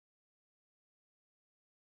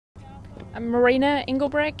I'm Marina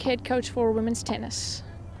Engelbrecht, head coach for women's tennis.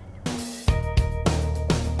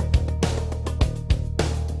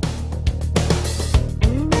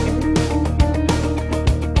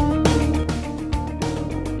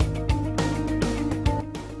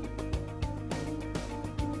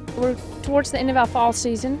 We're towards the end of our fall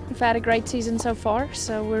season. We've had a great season so far,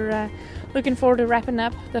 so we're looking forward to wrapping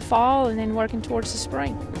up the fall and then working towards the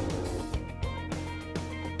spring.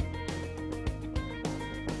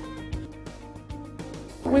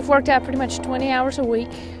 We've worked out pretty much 20 hours a week,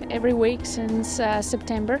 every week since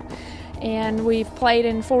September, and we've played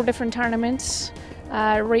in 4 different tournaments.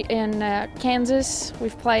 In Kansas,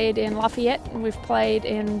 we've played in Lafayette, and we've played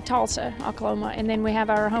in Tulsa, Oklahoma, and then we have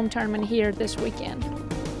our home tournament here this weekend.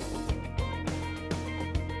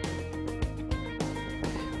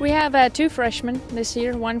 We have 2 freshmen this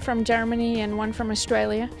year, one from Germany and one from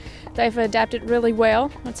Australia. They've adapted really well.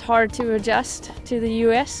 It's hard to adjust to the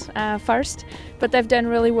U.S. First, but they've done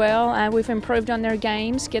really well. We've improved on their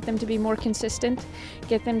games, get them to be more consistent,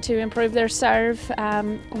 get them to improve their serve.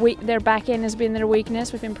 Their backhand has been their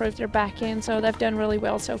weakness. We've improved their backhand, so they've done really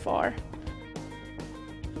well so far.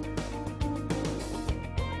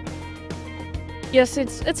 Yes,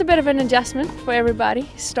 it's a bit of an adjustment for everybody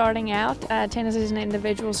starting out. Tennis is an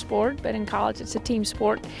individual sport, but in college it's a team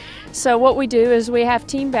sport. So what we do is we have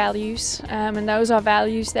team values, and those are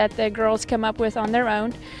values that the girls come up with on their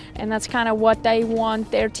own, and that's kind of what they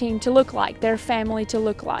want their team to look like, their family to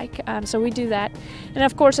look like. So we do that. And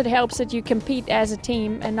of course it helps that you compete as a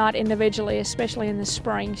team and not individually, especially in the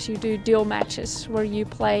spring. So you do dual matches where you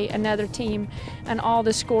play another team and all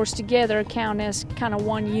the scores together count as kind of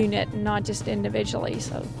one unit and not just individually,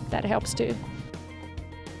 so that helps too.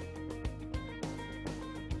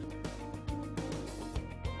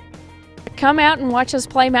 Come out and watch us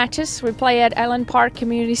play matches. We play at Allen Park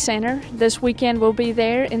Community Center. This weekend we'll be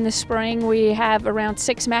there. In the spring we have around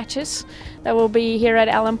 6 matches that will be here at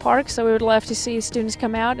Allen Park, so we would love to see students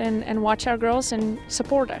come out and watch our girls and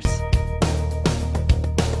support us.